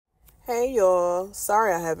Hey y'all,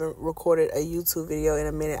 sorry I haven't recorded a YouTube video in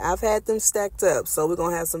a minute. I've had them stacked up, so we're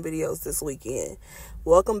gonna have some videos this weekend.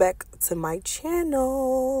 Welcome back to my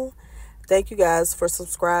channel. Thank you guys for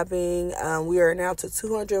subscribing. We are now to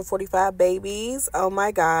 245 babies. Oh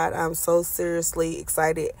my god, I'm so seriously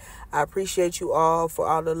excited. I appreciate you all for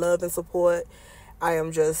all the love and support. I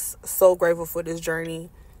am just so grateful for this journey,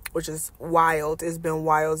 which is wild. It's been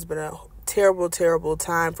wild. It's been a terrible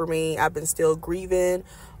time for me. I've been still grieving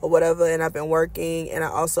or whatever, and I've been working, and I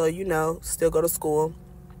also, still go to school.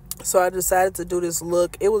 So I decided to do this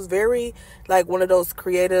look. It was very like one of those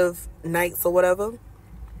creative nights or whatever.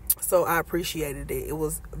 So I appreciated it. It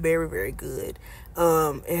was very good.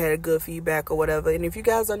 It had a good feedback or whatever. And if you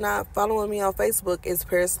guys are not following me on Facebook, it's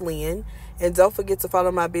Paris Lynn. And don't forget to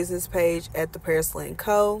follow my business page at the Paris Lynn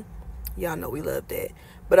Co. Y'all know we love that.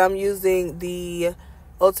 But I'm using the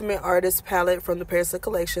Ultimate Artist Palette from the Paris Lynn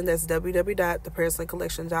Collection. That's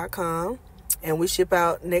www.theparislynncollection.com. And we ship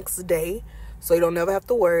out next day, so you don't never have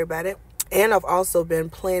to worry about it. And I've also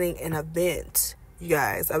been planning an event, you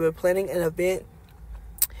guys. I've been planning an event,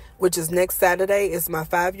 which is next Saturday. It's my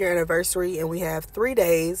 5-year anniversary, and we have 4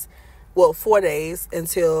 days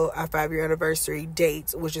until our 5-year anniversary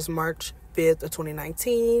date, which is March 5th of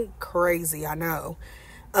 2019. Crazy, I know.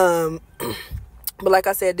 But like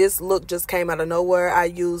I said, this look just came out of nowhere. I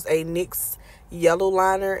used a NYX yellow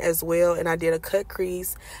liner as well, and I did a cut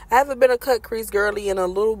crease. I haven't been a cut crease girly in a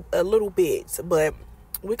little bit, but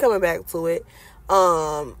we're coming back to it.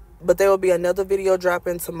 But there will be another video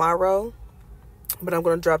dropping tomorrow, but I'm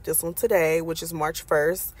going to drop this one today, which is March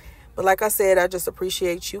 1st. But like I said, I just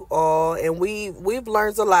appreciate you all, and we've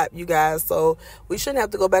learned a lot, you guys, so we shouldn't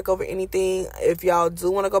have to go back over anything. If y'all do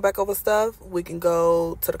want to go back over stuff, we can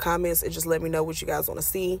go to the comments and just let me know what you guys want to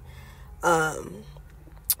see.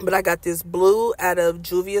 But I got this blue out of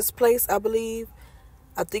Juvia's Place, I believe.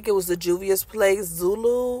 I think it was the Juvia's Place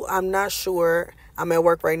Zulu. I'm not sure. I'm at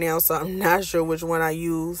work right now, so I'm not sure which one I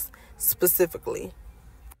use specifically.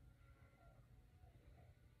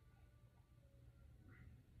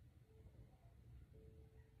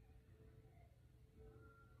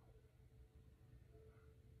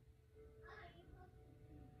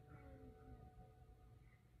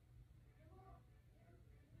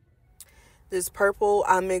 This purple,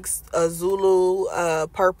 I mixed a Zulu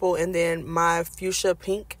purple and then my fuchsia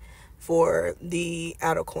pink for the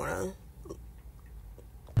outer corner.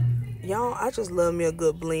 Y'all, I just love me a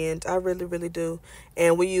good blend. I really do.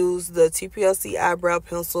 And we use the TPLC eyebrow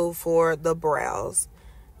pencil for the brows.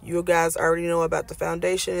 You guys already know about the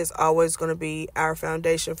foundation. It's always going to be our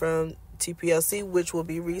foundation from TPLC, which will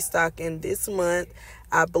be restocking this month.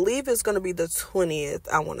 I believe it's going to be the 20th,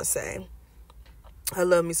 I want to say. I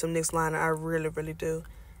love me some NYX liner. I really do.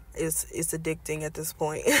 It's addicting at this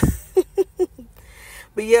point.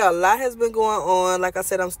 But yeah, a lot has been going on. Like I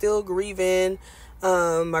said, I'm still grieving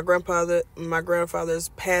my grandfather's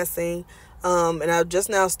passing. And I just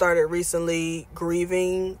now started recently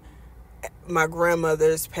grieving my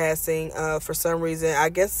grandmother's passing. For some reason, I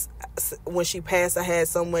guess when she passed, I had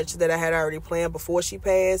so much that I had already planned before she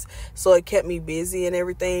passed, so it kept me busy and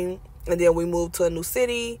everything. And then we moved to a new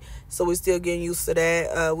city, so we're still getting used to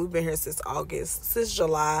that. We've been here since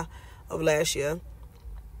July of last year.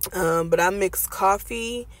 But I mix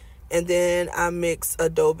coffee, and then I mix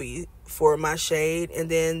Adobe for my shade. And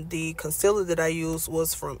then the concealer that I used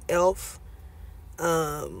was from ELF.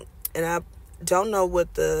 And I don't know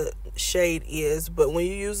what the shade is, but when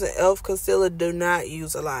you use an ELF concealer, do not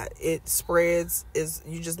use a lot. It spreads.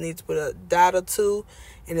 You just need to put a dot or two,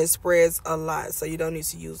 and it spreads a lot, so you don't need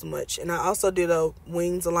to use much. And I also did a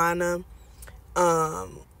wings liner. I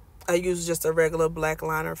used just a regular black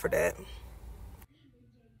liner for that.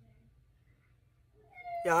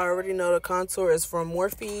 Y'all already know the contour is from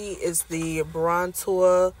Morphe. It's the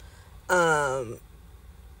Bronzer,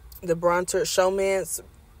 Showman's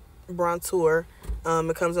Bronzer.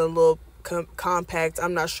 It comes in a little compact.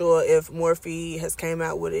 I'm not sure if Morphe has came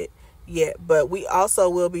out with it yet, but we also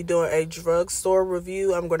will be doing a drugstore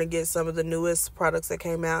review. I'm going to get some of the newest products that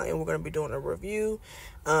came out, and we're going to be doing a review.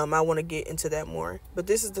 I want to get into that more, but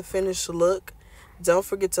this is the finished look. Don't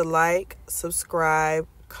forget to like, subscribe,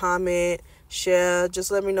 comment, share.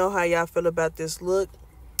 Just let me know how y'all feel about this look,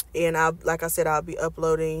 and like I said, I'll be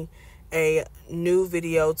uploading a new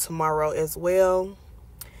video tomorrow as well.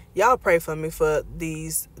 Y'all pray for me for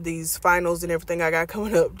these finals and everything I got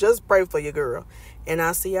coming up. Just pray for your girl. And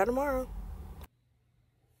I'll see y'all tomorrow.